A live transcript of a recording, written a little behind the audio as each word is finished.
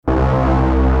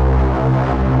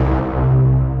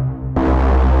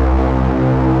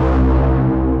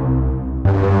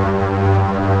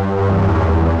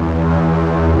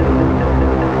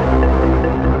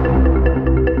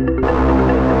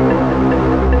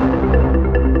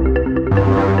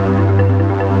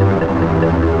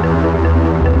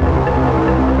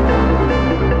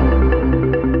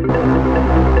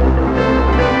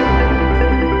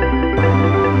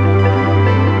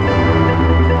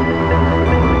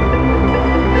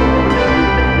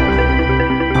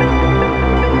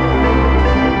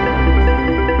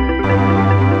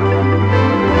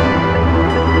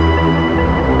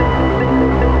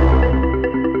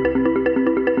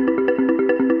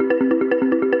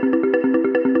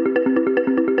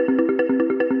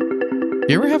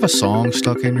You ever have a song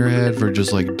stuck in your head for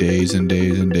just like days and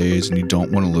days and days and you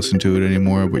don't want to listen to it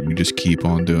anymore, but you just keep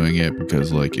on doing it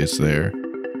because like it's there?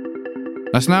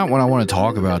 That's not what I want to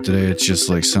talk about today. It's just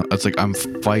like, it's like I'm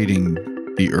fighting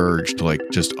the urge to like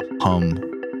just hum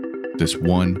this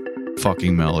one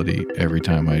fucking melody every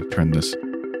time I turn this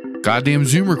goddamn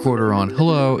Zoom recorder on.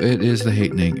 Hello, it is the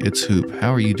Hatening. It's Hoop.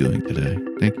 How are you doing today?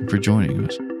 Thank you for joining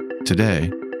us.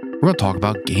 Today, we're going to talk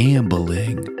about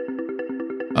gambling.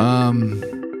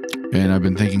 And I've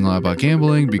been thinking a lot about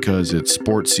gambling because it's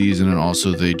sports season and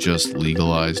also they just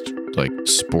legalized like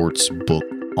sports book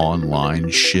online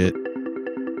shit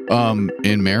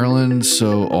in Maryland.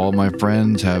 So all my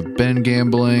friends have been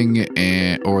gambling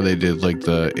or they did like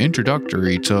the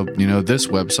introductory to, this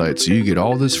website. So you get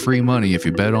all this free money if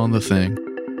you bet on the thing.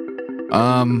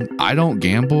 I don't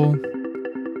gamble.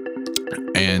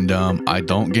 And I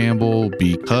don't gamble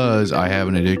because I have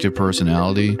an addictive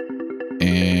personality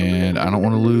and I don't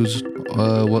want to lose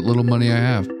what little money I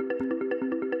have.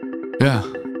 Yeah.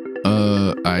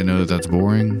 I know that's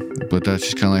boring, but that's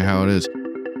just kind of like how it is.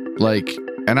 Like,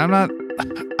 and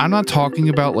I'm not talking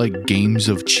about like games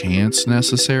of chance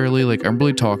necessarily. Like I'm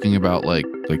really talking about like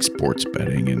sports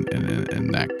betting and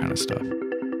that kind of stuff.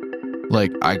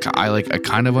 Like I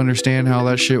kind of understand how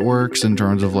that shit works in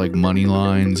terms of like money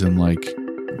lines and like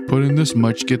put in this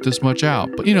much, get this much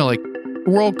out. But like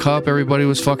World Cup, everybody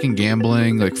was fucking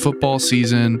gambling, like football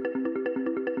season.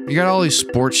 You got all these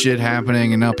sports shit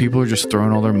happening and now people are just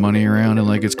throwing all their money around and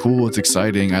like it's cool, it's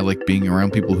exciting. I like being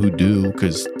around people who do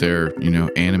because they're,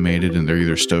 animated and they're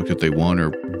either stoked that they won or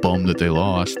bummed that they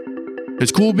lost.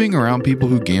 It's cool being around people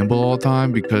who gamble all the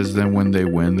time because then when they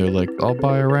win, they're like, I'll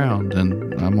buy a round,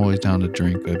 and I'm always down to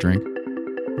drink a drink.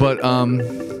 But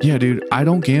yeah, dude, I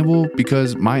don't gamble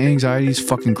because my anxiety is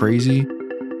fucking crazy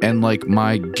and like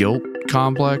my guilt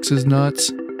complex is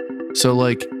nuts. So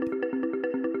like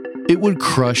it would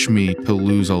crush me to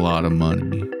lose a lot of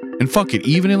money. And fuck it,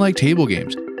 even in like table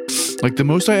games. Like the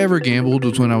most I ever gambled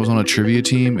was when I was on a trivia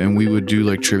team and we would do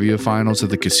like trivia finals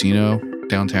at the casino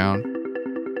downtown.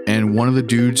 And one of the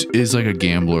dudes is like a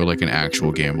gambler, like an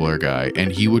actual gambler guy.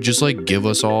 And he would just like give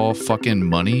us all fucking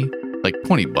money, like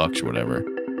 $20 or whatever.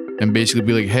 And basically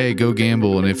be like, hey, go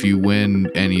gamble. And if you win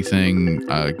anything,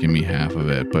 give me half of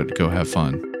it, but go have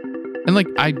fun. And like,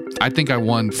 I think I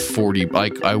won 40,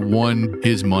 like I won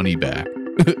his money back.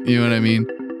 You know what I mean?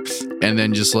 And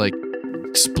then just like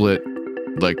split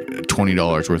like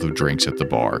 $20 worth of drinks at the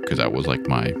bar. Cause that was like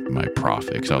my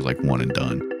profit. Cause I was like one and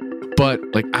done. But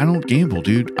like, I don't gamble,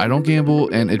 dude. I don't gamble.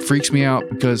 And it freaks me out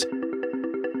because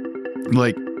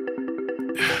like,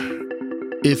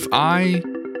 if I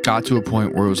got to a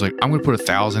point where it was like, I'm going to put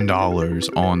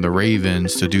 $1,000 on the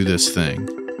Ravens to do this thing,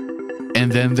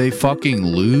 and then they fucking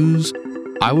lose,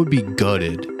 I would be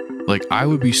gutted. Like, I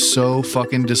would be so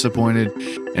fucking disappointed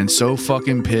and so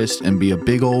fucking pissed and be a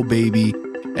big old baby.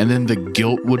 And then the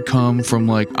guilt would come from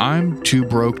like, I'm too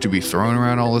broke to be throwing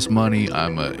around all this money.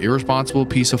 I'm an irresponsible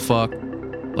piece of fuck.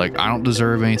 Like, I don't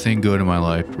deserve anything good in my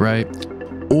life, right?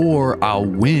 Or I'll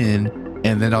win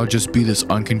and then I'll just be this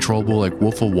uncontrollable like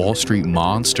Wolf of Wall Street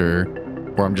monster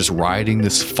where I'm just riding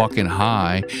this fucking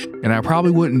high and I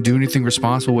probably wouldn't do anything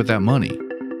responsible with that money.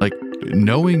 Like,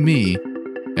 knowing me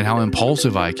and how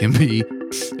impulsive I can be,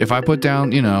 if I put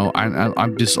down,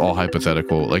 I'm just all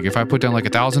hypothetical. Like if I put down like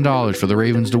 $1,000 for the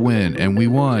Ravens to win and we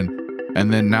won,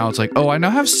 and then now it's like, oh, I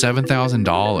now have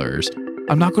 $7,000.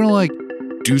 I'm not going to like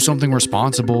do something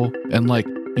responsible and like,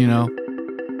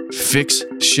 fix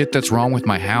shit that's wrong with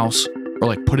my house or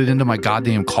like put it into my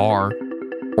goddamn car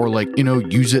or like,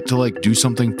 use it to like do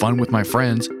something fun with my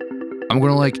friends. I'm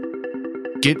going to like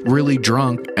get really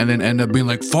drunk and then end up being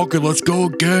like, fuck it, let's go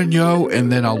again, yo.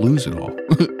 And then I'll lose it all.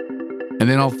 And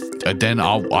then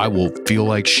I will feel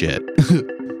like shit.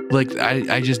 Like,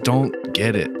 I just don't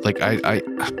get it. Like,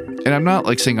 and I'm not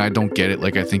like saying I don't get it.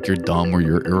 Like, I think you're dumb or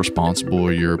you're irresponsible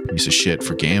or you're a piece of shit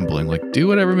for gambling. Like, do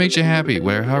whatever makes you happy,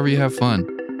 however you have fun.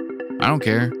 I don't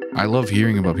care. I love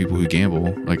hearing about people who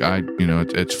gamble. Like,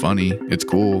 it's funny. It's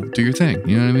cool. Do your thing.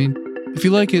 You know what I mean? If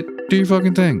you like it, do your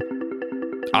fucking thing.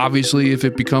 Obviously, if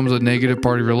it becomes a negative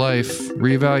part of your life,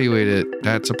 reevaluate it.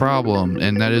 That's a problem.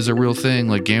 And that is a real thing.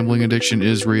 Like, gambling addiction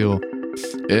is real.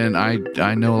 And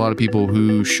I know a lot of people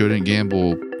who shouldn't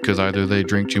gamble because either they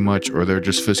drink too much or they're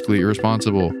just fiscally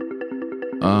irresponsible.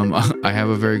 I have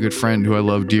a very good friend who I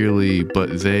love dearly,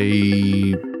 but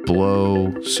they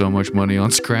blow so much money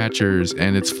on scratchers.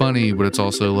 And it's funny, but it's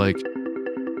also like,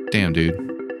 damn, dude.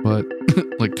 What?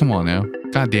 Like, come on now.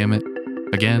 God damn it.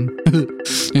 Again.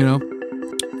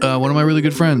 One of my really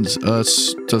good friends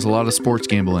does a lot of sports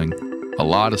gambling, a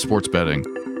lot of sports betting.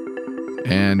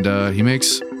 And he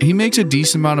makes a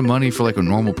decent amount of money for like a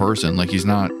normal person. Like he's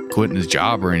not quitting his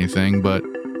job or anything, but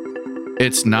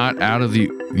it's not out of the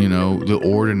the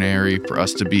ordinary for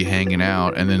us to be hanging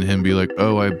out and then him be like,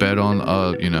 oh, I bet on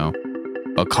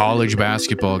a college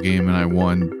basketball game and I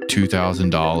won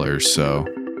 $2,000. So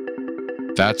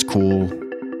that's cool.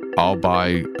 I'll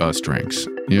buy us drinks.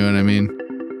 You know what I mean?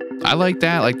 I like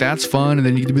that. Like that's fun. And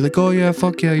then you can be like, oh yeah,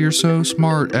 fuck yeah, you're so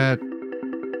smart at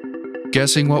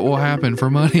guessing what will happen for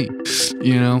money.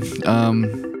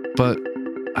 But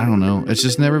I don't know. It's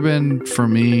just never been for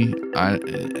me. I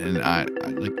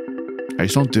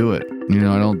just don't do it.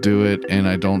 I don't do it, and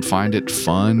I don't find it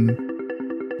fun.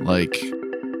 Like,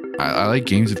 I like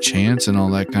games of chance and all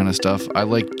that kind of stuff. I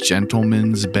like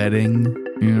gentlemen's betting,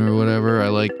 or whatever. I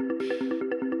like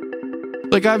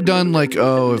I've done like,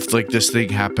 oh, if like this thing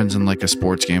happens in like a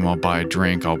sports game, I'll buy a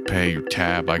drink, I'll pay your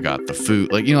tab, I got the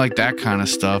food, like, like that kind of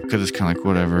stuff, because it's kind of like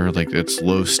whatever, like it's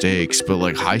low stakes. But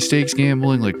like high stakes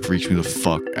gambling like freaks me the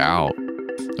fuck out.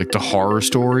 Like the horror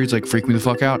stories like freak me the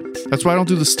fuck out. That's why I don't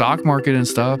do the stock market and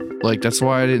stuff. Like that's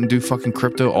why I didn't do fucking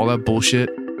crypto, all that bullshit,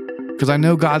 because I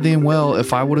know goddamn well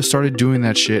if I would have started doing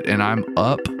that shit and I'm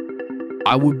up,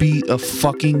 I would be a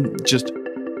fucking just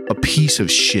a piece of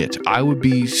shit. I would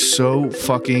be so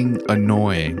fucking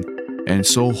annoying and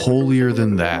so holier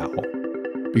than thou,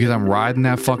 because I'm riding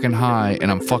that fucking high and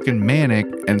I'm fucking manic,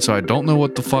 and so I don't know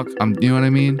what the fuck I'm, you know what I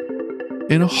mean?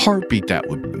 In a heartbeat, that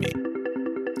would be me.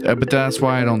 But that's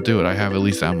why I don't do it. I have at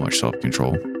least that much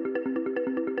self-control.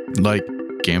 Like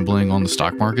gambling on the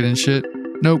stock market and shit?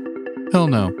 Nope. Hell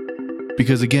no.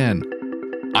 Because again,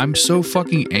 I'm so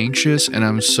fucking anxious, and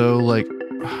I'm so like,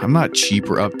 I'm not cheap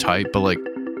or uptight, but like,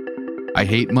 I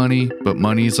hate money, but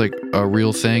money is like a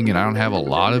real thing, and I don't have a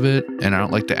lot of it, and I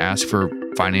don't like to ask for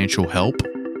financial help.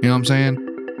 You know what I'm saying?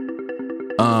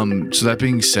 So that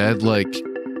being said, like,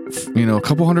 a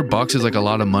couple $100 is like a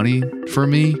lot of money for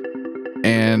me.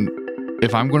 And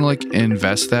if I'm going to like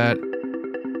invest that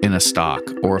in a stock,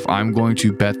 or if I'm going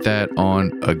to bet that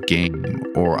on a game,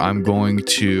 or I'm going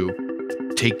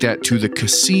to take that to the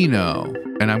casino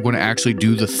and I'm going to actually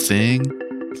do the thing,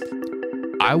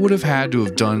 I would have had to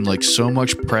have done like so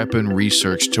much prep and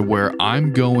research to where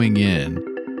I'm going in,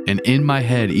 and in my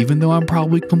head, even though I'm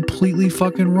probably completely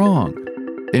fucking wrong,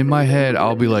 in my head,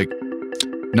 I'll be like,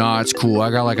 nah, it's cool.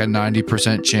 I got like a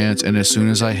 90% chance. And as soon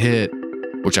as I hit,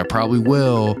 which I probably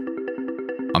will,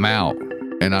 I'm out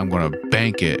and I'm going to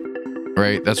bank it.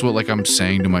 Right? That's what like I'm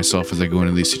saying to myself as I go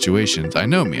into these situations. I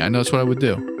know me. I know that's what I would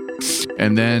do.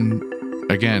 And then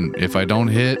again, if I don't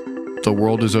hit, the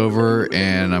world is over,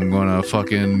 and I'm gonna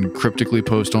fucking cryptically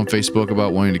post on Facebook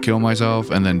about wanting to kill myself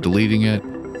and then deleting it.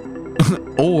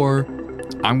 Or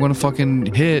I'm gonna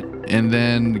fucking hit and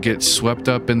then get swept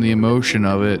up in the emotion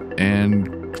of it and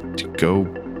go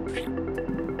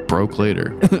broke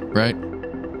later. Right?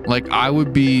 Like I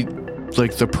would be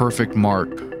like the perfect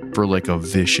mark for like a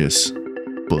vicious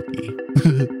bookie.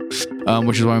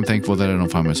 Which is why I'm thankful that I don't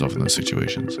find myself in those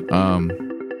situations.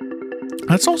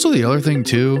 That's also the other thing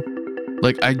too.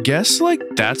 Like, I guess, like,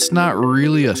 that's not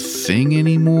really a thing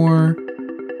anymore.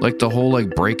 Like, the whole,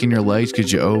 like, breaking your legs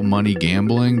because you owe money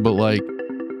gambling. But, like,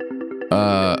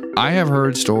 I have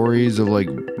heard stories of, like,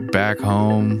 back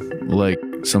home, like,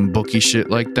 some bookie shit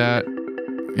like that.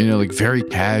 Like, very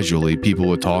casually, people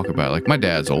would talk about it. Like, my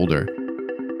dad's older.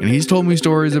 And he's told me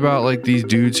stories about, like, these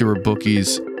dudes who were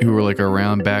bookies who were, like,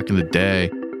 around back in the day.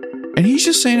 And he's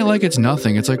just saying it like it's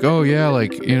nothing. It's like, oh, yeah,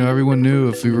 like, everyone knew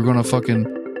if we were going to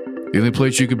fucking... The only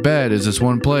place you could bet is this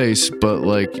one place, but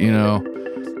like,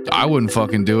 I wouldn't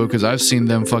fucking do it because I've seen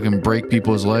them fucking break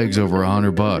people's legs over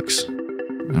 $100.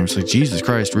 And I'm just like, Jesus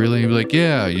Christ, really? And he'd be like,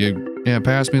 yeah,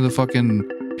 pass me the fucking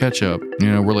ketchup.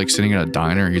 We're like sitting at a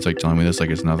diner. He's like telling me this like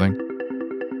it's nothing.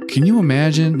 Can you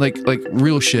imagine, like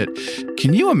real shit?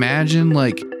 Can you imagine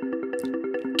like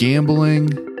gambling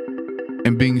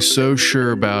and being so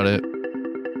sure about it?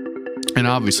 And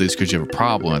obviously it's because you have a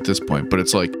problem at this point, but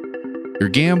it's like, you're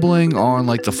gambling on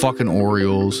like the fucking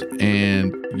Orioles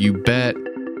and you bet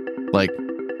like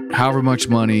however much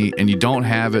money and you don't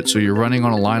have it. So you're running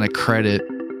on a line of credit,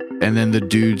 and then the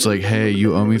dude's like, hey,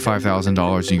 you owe me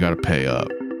 $5,000 and you got to pay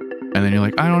up. And then you're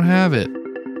like, I don't have it.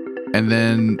 And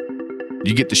then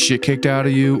you get the shit kicked out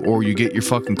of you, or you get your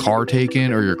fucking car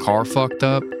taken, or your car fucked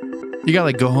up. You gotta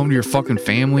like go home to your fucking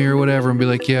family or whatever and be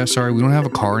like, yeah, sorry, we don't have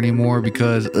a car anymore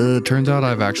because it turns out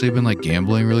I've actually been like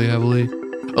gambling really heavily.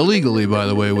 Illegally, by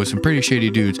the way, with some pretty shady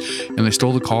dudes, and they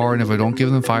stole the car, and if I don't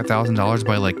give them $5,000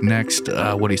 by like next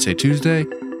what do you say, Tuesday,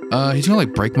 he's gonna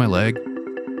like break my leg,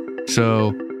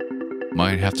 so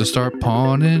might have to start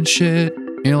pawning shit.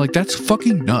 Like that's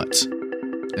fucking nuts.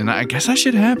 And I guess that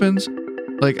shit happens.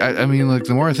 Like, I mean, like,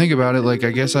 the more I think about it, like,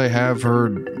 I guess I have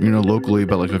heard, locally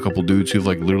about, like, a couple dudes who've,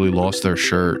 like, literally lost their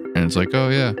shirt. And it's like, oh,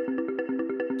 yeah.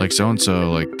 Like,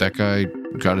 so-and-so, like, that guy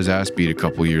got his ass beat a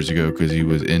couple years ago because he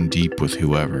was in deep with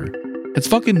whoever. It's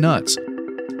fucking nuts.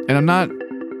 And I'm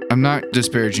not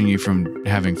disparaging you from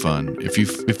having fun.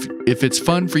 If it's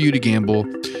fun for you to gamble,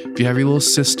 if you have your little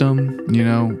system,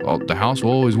 the house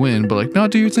will always win. But, like, no,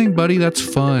 do your thing, buddy. That's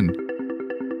fun.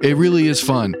 It really is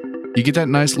fun. You get that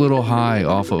nice little high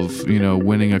off of,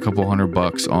 winning a couple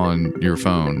 $100 on your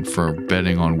phone for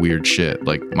betting on weird shit.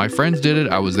 Like, my friends did it.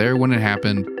 I was there when it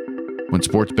happened. When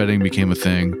sports betting became a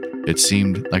thing, it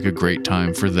seemed like a great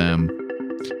time for them.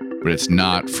 But it's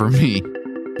not for me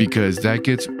because that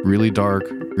gets really dark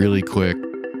really quick.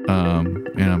 And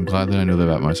I'm glad that I know that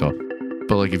about myself.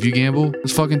 But, like, if you gamble,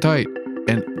 it's fucking tight.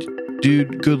 And,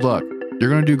 dude, good luck. You're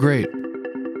going to do great.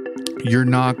 You're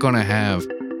not going to have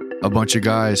a bunch of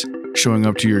guys showing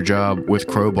up to your job with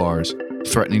crowbars,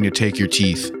 threatening to take your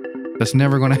teeth. That's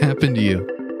never going to happen to you.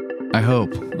 I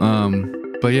hope.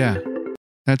 But yeah,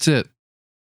 that's it.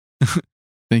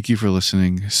 Thank you for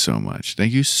listening so much.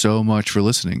 Thank you so much for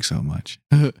listening so much.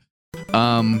 Yeah,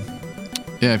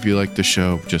 if you like the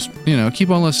show, just, keep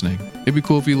on listening. It'd be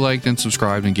cool if you liked and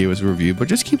subscribed and gave us a review, but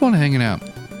just keep on hanging out.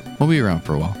 We'll be around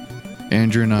for a while.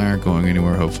 Andrew and I aren't going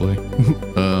anywhere, hopefully.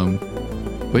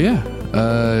 But yeah.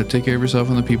 Take care of yourself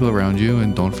and the people around you,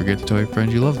 and don't forget to tell your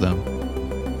friends you love them.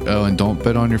 Oh, and don't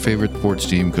bet on your favorite sports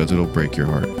team because it'll break your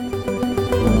heart.